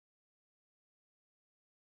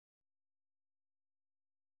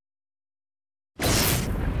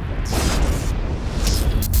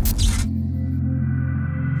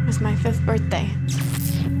my 5th birthday.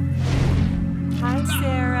 Hi,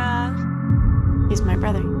 Sarah. He's my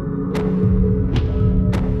brother.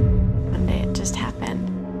 One day it just happened.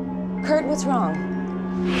 Kurt, what's wrong?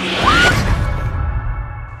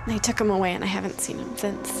 They took him away and I haven't seen him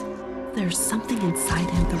since. There's something inside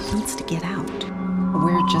him that wants to get out.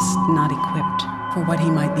 We're just not equipped for what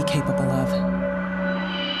he might be capable of.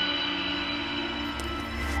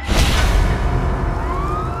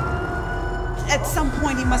 At some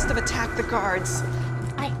point, he must have attacked the guards.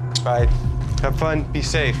 All right, have fun, be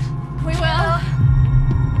safe. We will.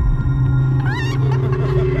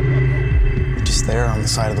 You're just there on the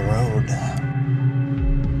side of the road.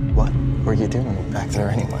 What were you doing back there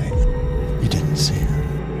anyway? You didn't see her.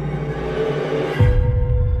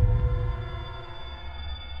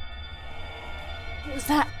 What was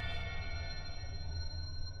that?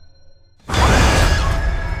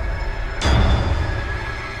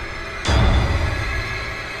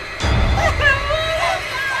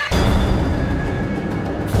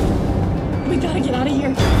 We gotta get out of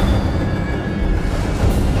here.